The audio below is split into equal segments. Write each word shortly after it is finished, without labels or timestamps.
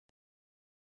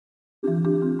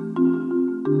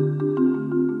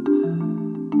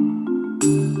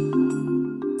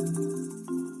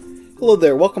Hello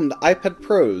there, welcome to iPad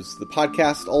Pros, the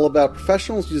podcast all about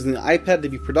professionals using the iPad to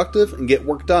be productive and get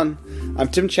work done. I'm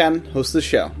Tim Chan, host of the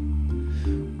show.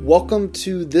 Welcome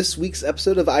to this week's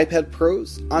episode of iPad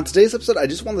Pros. On today's episode, I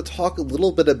just want to talk a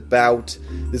little bit about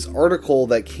this article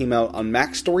that came out on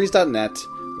MacStories.net,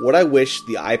 What I Wish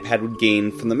the iPad Would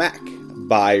Gain from the Mac,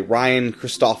 by Ryan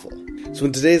Christoffel. So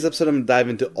in today's episode, I'm going to dive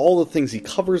into all the things he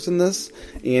covers in this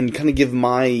and kind of give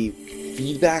my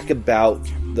feedback about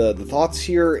the thoughts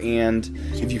here, and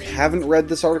if you haven't read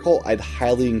this article, I'd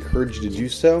highly encourage you to do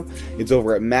so. It's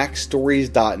over at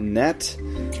MacStories.net,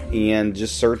 and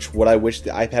just search What I Wish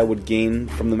the iPad Would Gain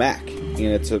from the Mac. And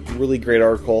it's a really great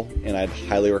article, and I'd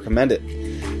highly recommend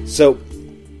it. So,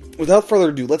 without further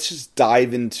ado, let's just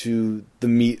dive into the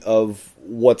meat of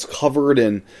what's covered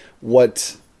and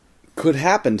what could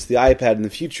happen to the iPad in the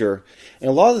future. And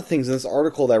a lot of the things in this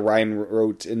article that Ryan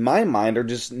wrote, in my mind, are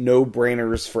just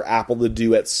no-brainers for Apple to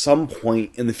do at some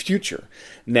point in the future.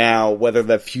 Now, whether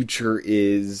that future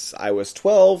is iOS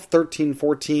 12, 13,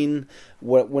 14,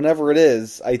 whenever it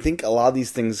is, I think a lot of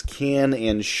these things can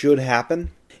and should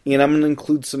happen. And I'm going to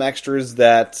include some extras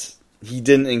that he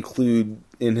didn't include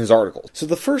in his article. So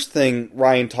the first thing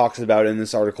Ryan talks about in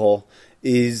this article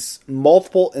is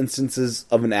multiple instances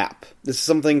of an app. This is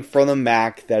something from the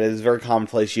Mac that is very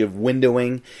commonplace. You have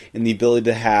windowing and the ability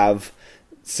to have,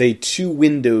 say, two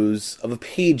windows of a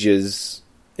Pages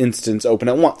instance open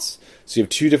at once. So you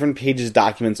have two different Pages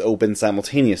documents open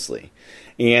simultaneously.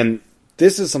 And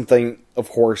this is something, of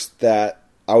course, that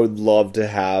I would love to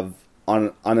have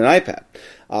on an iPad.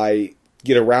 I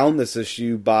get around this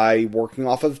issue by working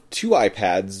off of two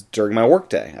iPads during my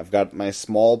workday. I've got my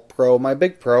small Pro, my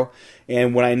big Pro,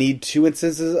 and when I need two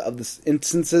instances of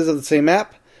the same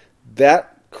app,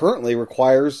 that currently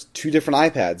requires two different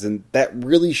iPads, and that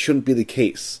really shouldn't be the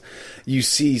case. You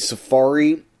see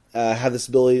Safari have this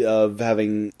ability of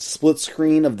having split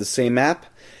screen of the same app,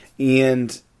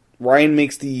 and Ryan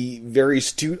makes the very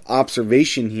astute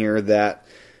observation here that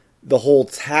the whole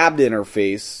tabbed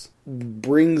interface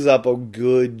brings up a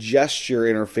good gesture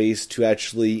interface to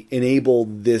actually enable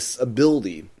this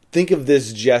ability. Think of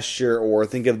this gesture, or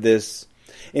think of this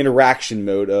interaction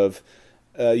mode of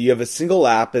you have a single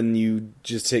app and you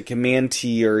just hit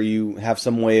Command-T, or you have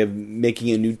some way of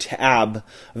making a new tab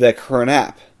of that current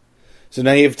app. So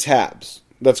now you have tabs.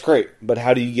 That's great, but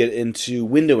how do you get into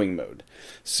windowing mode?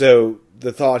 So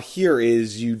the thought here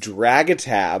is you drag a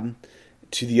tab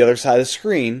to the other side of the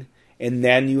screen, and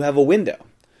then you have a window.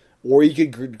 Or you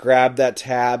could grab that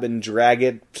tab and drag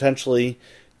it potentially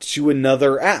to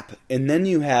another app. And then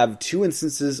you have two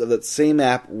instances of that same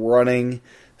app running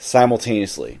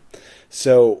simultaneously.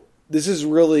 So this is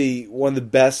really one of the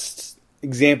best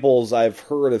examples I've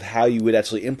heard of how you would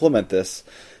actually implement this.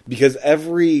 Because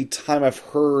every time I've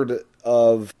heard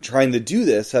of trying to do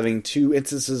this, having two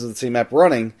instances of the same app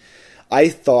running, I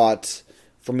thought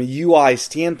from a UI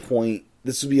standpoint,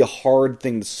 this would be a hard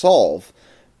thing to solve.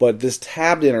 But this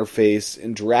tabbed interface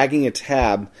and dragging a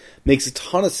tab makes a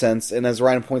ton of sense. And as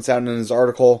Ryan points out in his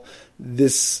article,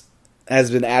 this has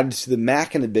been added to the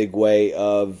Mac in a big way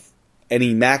of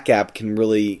any Mac app can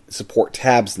really support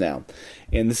tabs now.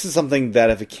 And this is something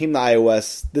that if it came to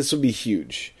iOS, this would be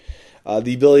huge.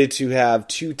 The ability to have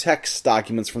two text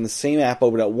documents from the same app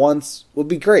open at once would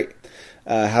be great.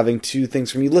 Having two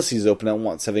things from Ulysses open at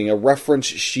once, having a reference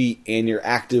sheet and your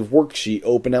active worksheet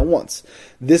open at once.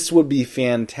 This would be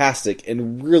fantastic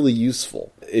and really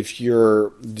useful if you're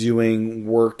doing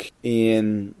work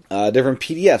in different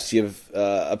PDFs. You have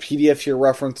a PDF you're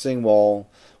referencing while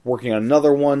working on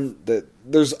another one.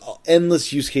 There's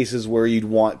endless use cases where you'd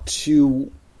want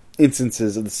two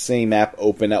instances of the same app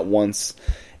open at once,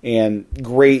 and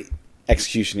great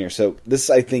execution here. So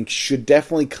this, I think, should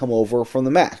definitely come over from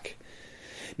the Mac.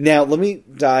 Now, let me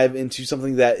dive into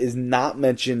something that is not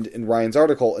mentioned in Ryan's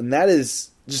article, and that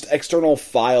is just external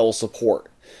file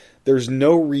support. There's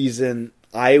no reason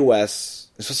iOS,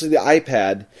 especially the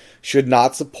iPad, should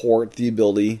not support the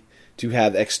ability to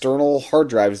have external hard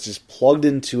drives just plugged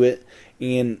into it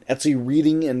and actually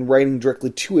reading and writing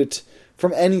directly to it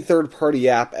from any third-party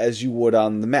app as you would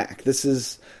on the Mac. This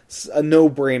is a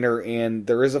no-brainer, and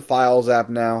there is a Files app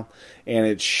now, and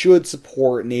it should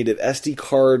support native SD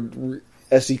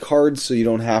cards, so you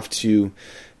don't have to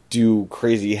do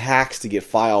crazy hacks to get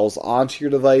files onto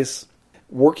your device.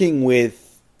 Working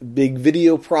with big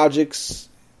video projects,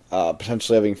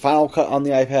 potentially having Final Cut on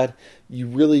the iPad, you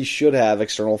really should have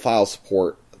external file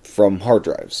support from hard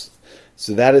drives.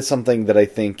 So that is something that I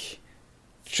think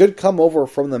should come over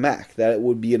from the Mac. That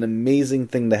would be an amazing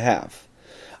thing to have.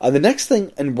 The next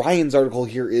thing in Ryan's article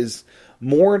here is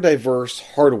more diverse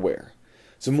hardware.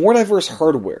 So more diverse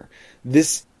hardware.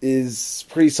 This is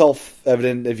pretty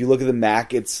self-evident. If you look at the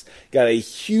Mac, it's got a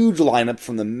huge lineup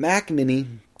from the Mac Mini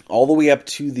all the way up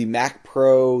to the Mac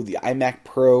Pro, the iMac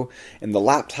Pro, and the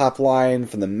laptop line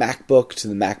from the MacBook to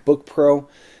the MacBook Pro.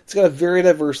 It's got a very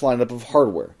diverse lineup of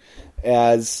hardware.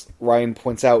 As Ryan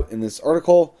points out in this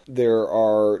article, there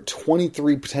are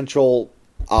 23 potential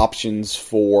options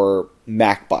for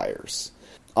Mac buyers.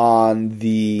 On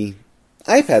the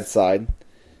iPad side,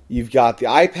 you've got the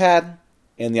iPad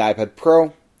and the iPad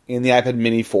Pro and the iPad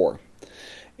Mini 4.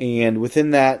 And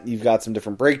within that, you've got some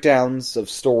different breakdowns of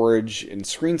storage and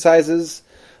screen sizes,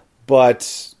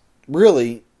 but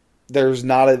really, there's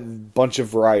not a bunch of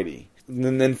variety.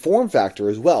 And then form factor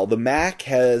as well. The Mac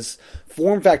has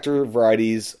form factor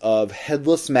varieties of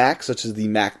headless Mac, such as the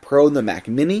Mac Pro and the Mac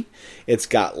Mini. It's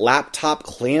got laptop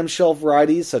clamshell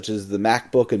varieties, such as the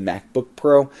MacBook and MacBook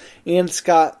Pro. And it's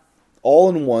got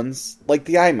all-in-ones, like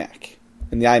the iMac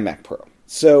and the iMac Pro.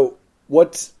 So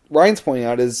what Ryan's pointing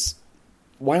out is,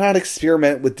 why not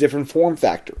experiment with different form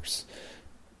factors?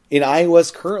 In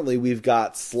iOS currently, we've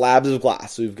got slabs of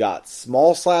glass. We've got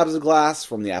small slabs of glass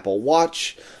from the Apple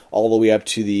Watch all the way up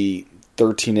to the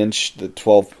 13-inch, the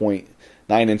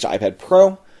 12.9-inch iPad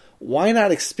Pro. Why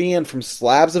not expand from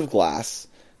slabs of glass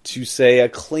to, say, a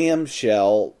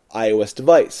clamshell iOS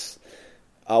device?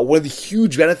 One of the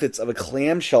huge benefits of a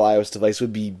clamshell iOS device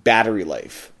would be battery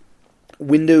life.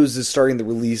 Windows is starting to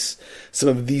release some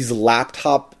of these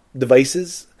laptop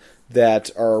devices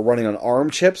that are running on ARM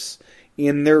chips,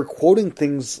 and they're quoting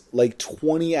things like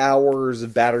 20 hours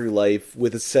of battery life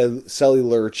with a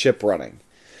cellular chip running.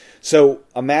 So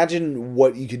imagine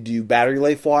what you could do battery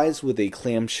life-wise with a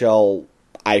clamshell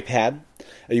iPad.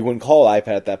 You wouldn't call it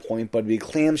iPad at that point, but it'd be a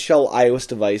clamshell iOS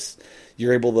device.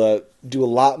 You're able to do a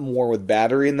lot more with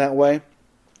battery in that way.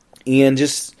 And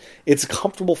just, it's a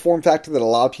comfortable form factor that a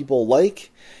lot of people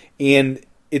like. And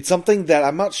it's something that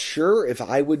I'm not sure if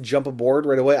I would jump aboard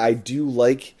right away. I do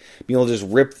like being able to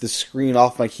just rip the screen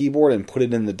off my keyboard and put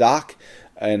it in the dock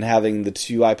and having the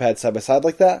two iPads side by side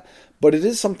like that. But it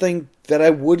is something that I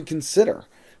would consider.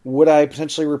 Would I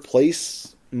potentially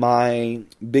replace my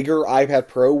bigger iPad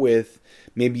Pro with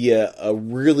maybe a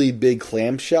really big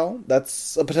clamshell?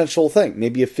 That's a potential thing.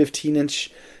 Maybe a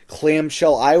 15-inch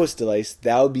clamshell iOS device.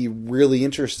 That would be really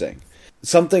interesting.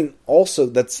 Something also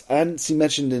that's I didn't see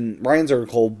mentioned in Ryan's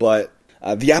article, but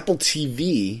the Apple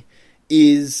TV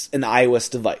is an iOS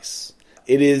device.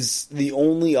 It is the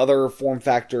only other form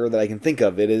factor that I can think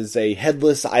of. It is a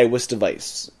headless iOS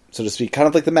device, so to speak, kind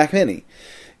of like the Mac Mini.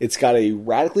 It's got a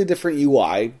radically different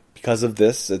UI because of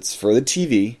this. It's for the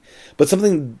TV. But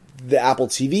something the Apple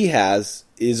TV has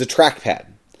is a trackpad.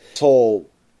 This whole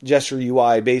gesture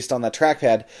UI based on that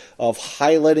trackpad of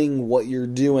highlighting what you're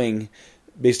doing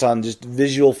based on just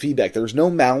visual feedback. There's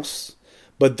no mouse,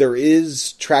 but there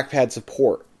is trackpad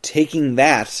support. Taking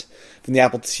that from the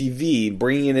Apple TV,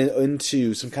 bringing it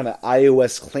into some kind of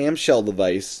iOS clamshell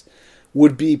device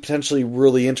would be potentially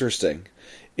really interesting.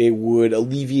 It would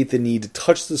alleviate the need to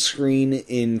touch the screen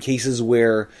in cases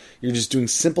where you're just doing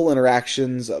simple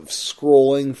interactions of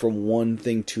scrolling from one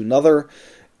thing to another,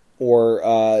 or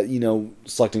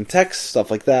selecting text,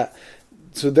 stuff like that.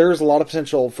 So there's a lot of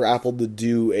potential for Apple to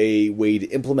do a way to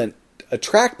implement a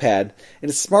trackpad in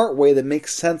a smart way that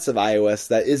makes sense of iOS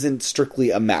that isn't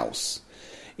strictly a mouse.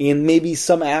 And maybe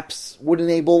some apps would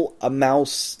enable a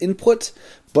mouse input,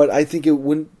 but I think it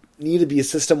wouldn't need to be a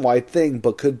system-wide thing,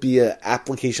 but could be an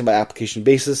application-by-application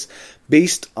basis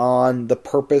based on the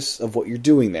purpose of what you're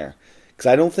doing there. Because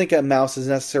I don't think a mouse is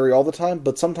necessary all the time,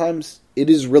 but sometimes it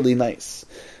is really nice.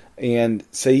 And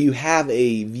say you have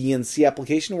a VNC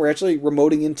application where actually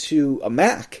remoting into a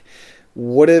Mac.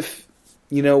 What if,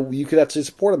 you could actually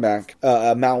support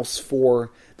a mouse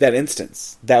for that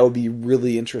instance? That would be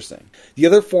really interesting. The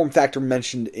other form factor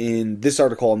mentioned in this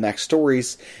article on Mac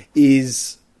Stories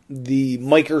is the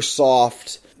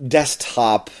Microsoft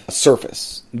desktop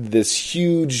Surface. This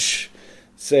huge,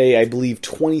 I believe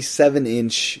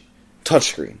 27-inch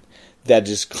touchscreen that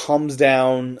just comes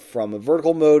down from a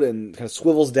vertical mode and kind of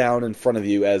swivels down in front of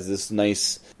you as this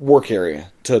nice work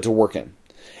area to work in.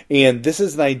 And this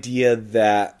is an idea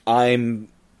that I'm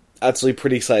actually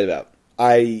pretty excited about.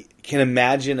 I can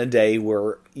imagine a day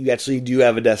where you actually do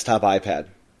have a desktop iPad.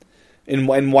 And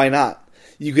why not?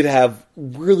 You could have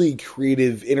really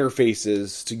creative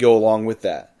interfaces to go along with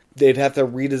that. They'd have to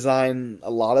redesign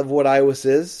a lot of what iOS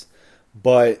is,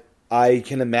 but I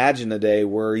can imagine a day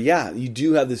where, you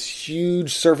do have this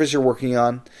huge surface you're working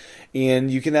on, and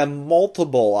you can have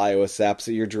multiple iOS apps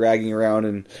that you're dragging around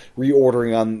and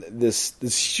reordering on this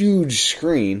huge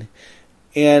screen,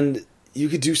 and you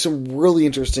could do some really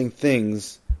interesting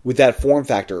things with that form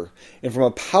factor. And from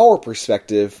a power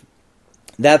perspective,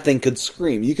 that thing could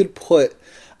scream. You could put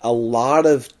a lot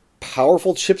of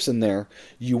powerful chips in there.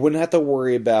 You wouldn't have to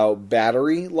worry about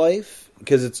battery life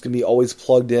because it's going to be always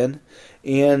plugged in.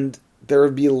 And there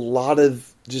would be a lot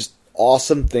of just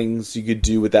awesome things you could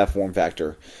do with that form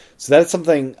factor. So that's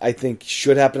something I think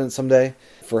should happen someday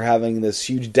for having this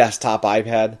huge desktop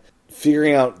iPad.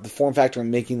 Figuring out the form factor and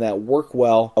making that work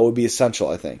well would be essential,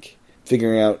 I think.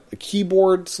 Figuring out a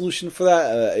keyboard solution for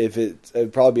that,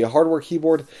 it'd probably be a hardware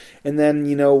keyboard. And then,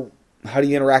 how do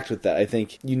you interact with that? I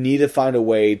think you need to find a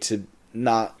way to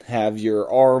not have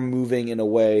your arm moving in a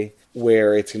way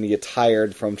where it's going to get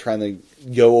tired from trying to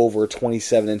go over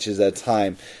 27 inches at a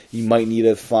time. You might need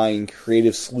to find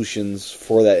creative solutions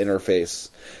for that interface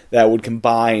that would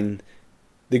combine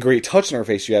the great touch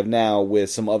interface you have now with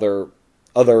some other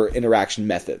interaction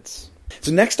methods.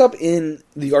 So next up in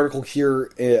the article here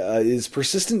is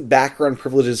persistent background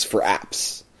privileges for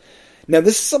apps. Now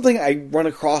this is something I run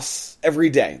across every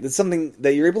day. That's something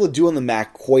that you're able to do on the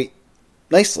Mac quite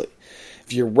nicely.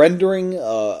 If you're rendering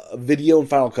a video in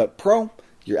Final Cut Pro,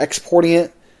 you're exporting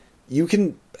it, you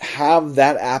can have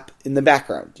that app in the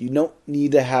background. You don't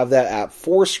need to have that app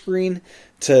for screen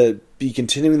to be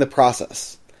continuing the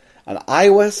process. On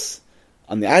iOS,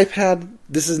 on the iPad,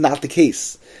 this is not the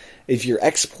case. If you're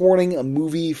exporting a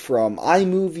movie from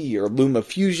iMovie or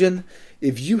LumaFusion,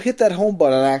 if you hit that home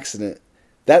button on accident,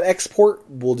 that export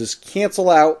will just cancel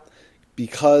out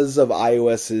because of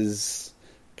iOS's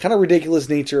kind of ridiculous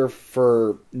nature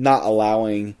for not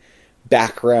allowing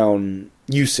background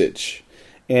usage.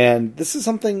 And this is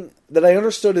something that I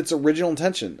understood its original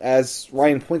intention. As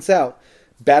Ryan points out,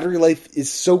 battery life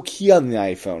is so key on the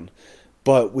iPhone.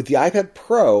 But with the iPad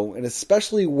Pro, and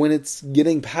especially when it's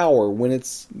getting power, when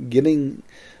it's getting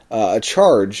a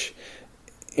charge,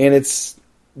 and it's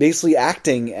basically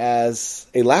acting as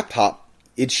a laptop,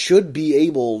 it should be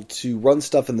able to run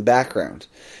stuff in the background.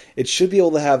 It should be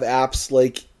able to have apps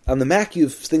like, on the Mac you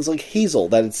have things like Hazel,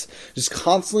 that it's just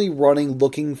constantly running,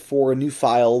 looking for a new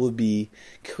file to be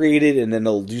created, and then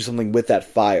it'll do something with that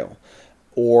file.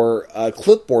 Or a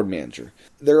Clipboard Manager.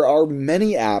 There are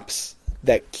many apps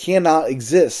that cannot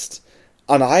exist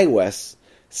on iOS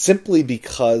simply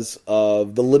because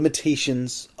of the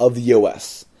limitations of the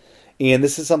OS. And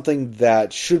this is something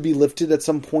that should be lifted at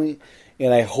some point,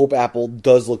 and I hope Apple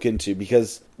does look into,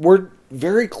 because we're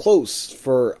very close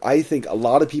for, I think, a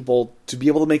lot of people to be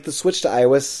able to make the switch to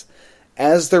iOS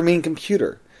as their main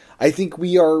computer. I think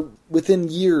we are within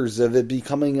years of it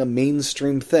becoming a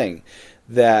mainstream thing,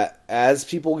 that as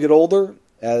people get older,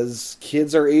 as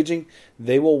kids are aging,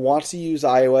 they will want to use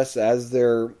iOS as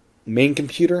their main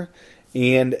computer.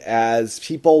 And as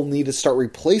people need to start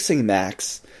replacing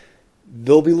Macs,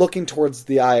 they'll be looking towards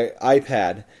the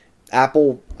iPad.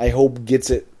 Apple, I hope,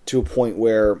 gets it to a point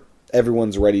where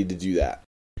everyone's ready to do that.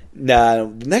 Now,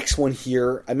 the next one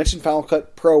here, I mentioned Final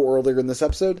Cut Pro earlier in this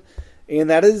episode,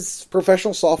 and that is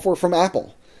professional software from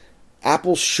Apple.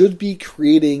 Apple should be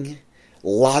creating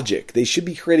Logic. They should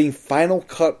be creating Final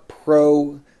Cut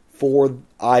Pro for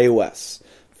iOS,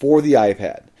 for the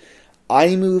iPad.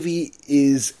 iMovie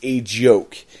is a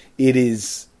joke. It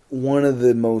is one of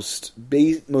the most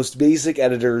basic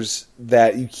editors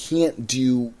that you can't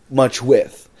do much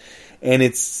with. And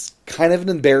it's kind of an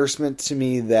embarrassment to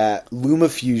me that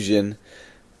LumaFusion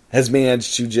has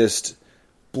managed to just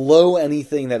blow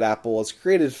anything that Apple has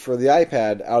created for the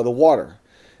iPad out of the water.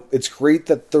 It's great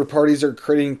that third parties are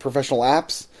creating professional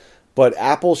apps, but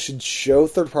Apple should show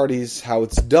third parties how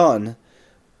it's done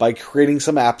by creating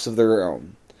some apps of their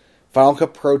own. Final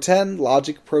Cut Pro 10,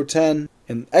 Logic Pro 10,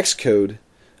 and Xcode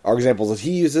are examples that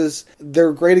he uses.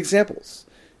 They're great examples.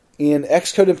 In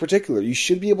Xcode in particular, you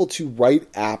should be able to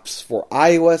write apps for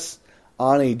iOS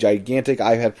on a gigantic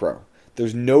iPad Pro.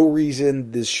 There's no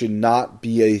reason this should not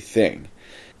be a thing.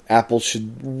 Apple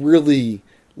should really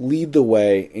lead the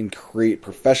way and create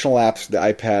professional apps for the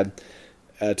iPad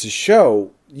to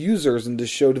show users and to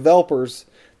show developers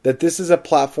that this is a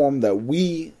platform that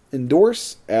we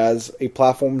endorse as a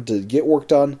platform to get work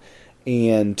done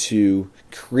and to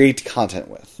create content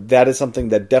with. That is something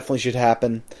that definitely should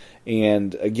happen.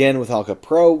 And again, with Final Cut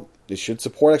Pro, it should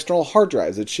support external hard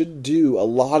drives. It should do a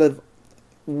lot of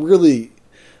really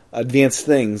advanced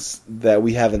things that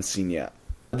we haven't seen yet.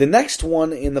 The next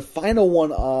one, and the final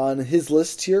one on his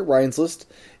list here, Ryan's list,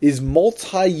 is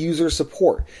multi-user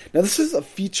support. Now, this is a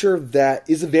feature that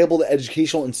is available to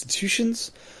educational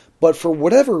institutions, but for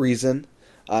whatever reason,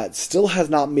 it still has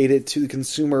not made it to the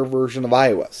consumer version of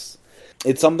iOS.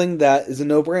 It's something that is a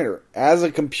no-brainer. As a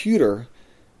computer,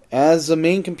 as a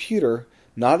main computer,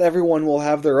 not everyone will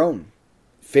have their own.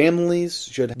 families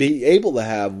should be able to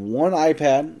have one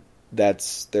iPad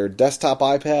that's their desktop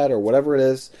iPad or whatever it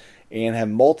is, and have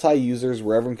multi-users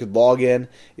where everyone could log in.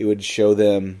 It would show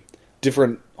them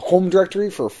different home directory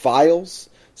for files.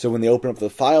 So when they open up the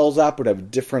Files app, it would have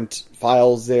different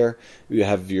files there. You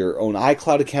have your own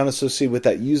iCloud account associated with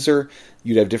that user.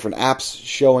 You'd have different apps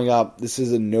showing up. This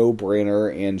is a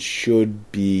no-brainer and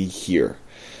should be here.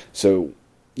 So,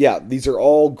 yeah, these are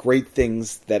all great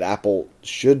things that Apple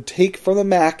should take from the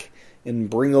Mac and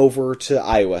bring over to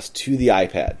iOS, to the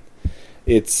iPad.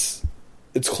 It's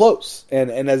close.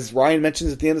 And as Ryan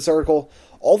mentions at the end of this article,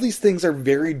 all these things are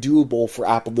very doable for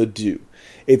Apple to do.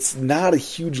 It's not a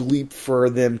huge leap for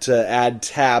them to add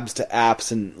tabs to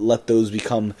apps and let those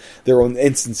become their own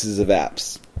instances of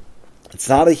apps. It's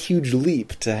not a huge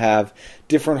leap to have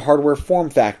different hardware form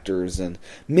factors and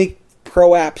make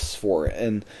pro apps for it.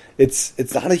 And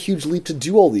it's not a huge leap to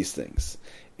do all these things.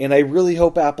 And I really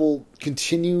hope Apple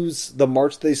continues the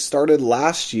march they started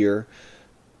last year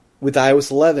with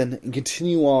iOS 11 and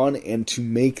continue on and to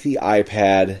make the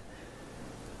iPad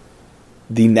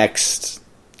the next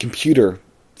computer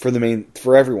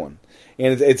for everyone.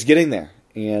 And it's getting there.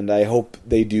 And I hope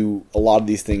they do a lot of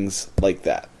these things like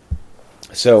that.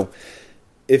 So,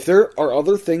 if there are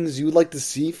other things you would like to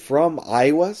see from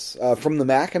iOS, from the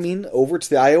Mac, over to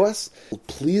the iOS,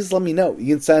 please let me know.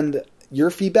 You can send your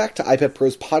feedback to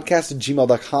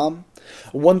iPadProsPodcast@gmail.com.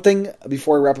 One thing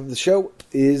before I wrap up the show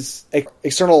is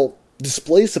external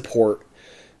display support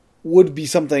would be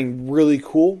something really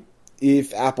cool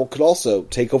if Apple could also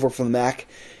take over from the Mac.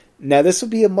 Now, this would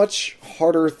be a much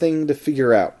harder thing to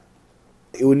figure out.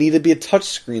 It would need to be a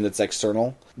touchscreen that's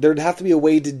external. There'd have to be a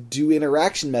way to do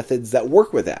interaction methods that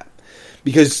work with that.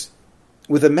 Because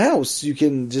with a mouse, you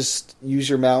can just use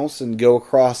your mouse and go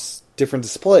across different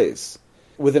displays.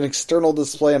 With an external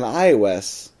display on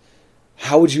iOS,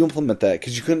 how would you implement that?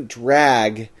 Because you couldn't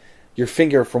drag your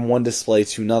finger from one display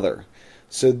to another.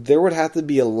 So there would have to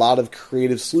be a lot of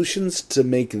creative solutions to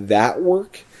make that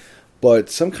work. But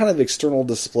some kind of external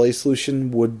display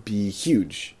solution would be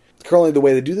huge. Currently, the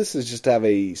way they do this is just to have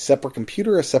a separate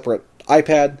computer, a separate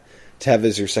iPad to have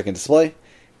as your second display.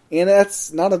 And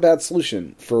that's not a bad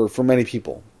solution for many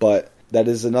people. But that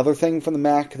is another thing from the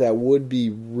Mac that would be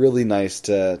really nice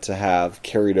to have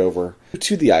carried over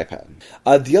to the iPad.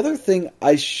 The other thing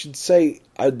I should say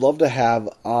I'd love to have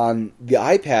on the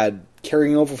iPad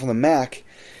carrying over from the Mac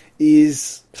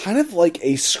is kind of like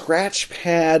a scratch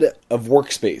pad of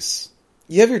workspace.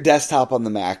 You have your desktop on the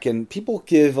Mac, and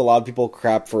a lot of people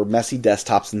crap for messy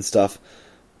desktops and stuff,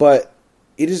 but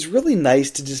it is really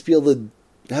nice to just be able to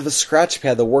have a scratch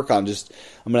pad to work on.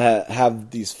 I'm going to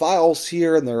have these files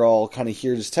here, and they're all kind of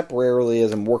here just temporarily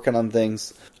as I'm working on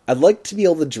things. I'd like to be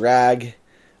able to drag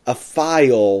a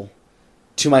file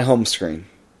to my home screen.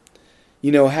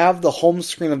 Have the home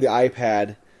screen of the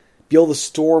iPad be able to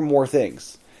store more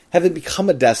things. Have it become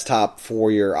a desktop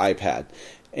for your iPad.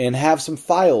 And have some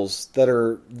files that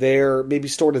are there, maybe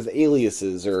stored as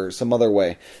aliases or some other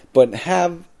way. But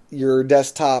have your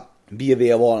desktop be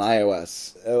available on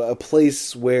iOS. A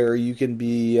place where you can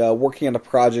be working on a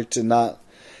project and not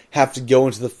have to go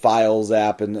into the Files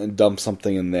app and dump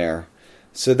something in there.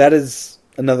 So that is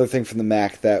another thing from the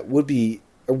Mac that would be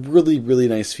a really, really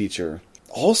nice feature.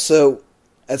 Also,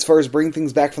 as far as bringing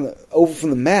things back over from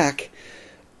the Mac,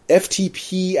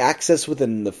 FTP access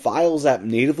within the Files app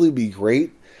natively would be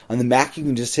great. On the Mac, you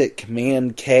can just hit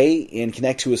Command-K and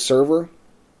connect to a server.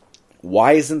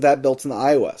 Why isn't that built in the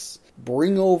iOS?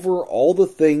 Bring over all the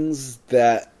things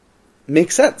that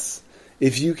make sense.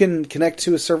 If you can connect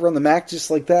to a server on the Mac just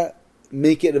like that,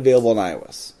 make it available on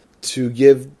iOS. To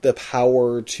give the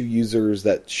power to users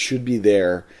that should be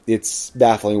there, it's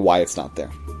baffling why it's not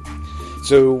there.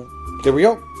 So, there we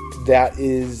go. That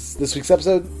is this week's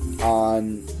episode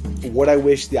on what I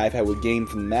wish the iPad would gain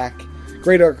from the Mac.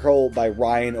 Great article by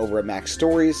Ryan over at Mac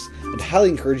Stories. I'd highly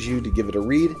encourage you to give it a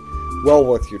read. Well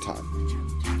worth your time.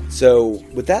 So,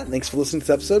 with that, thanks for listening to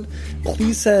this episode.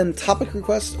 Please send topic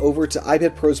requests over to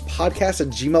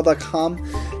iPadProsPodcast@gmail.com.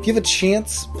 If you have a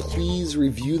chance, please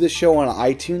review the show on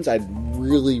iTunes. I'd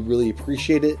really, really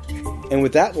appreciate it. And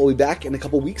with that, we'll be back in a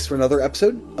couple weeks for another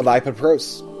episode of iPad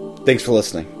Pros. Thanks for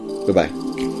listening. Goodbye.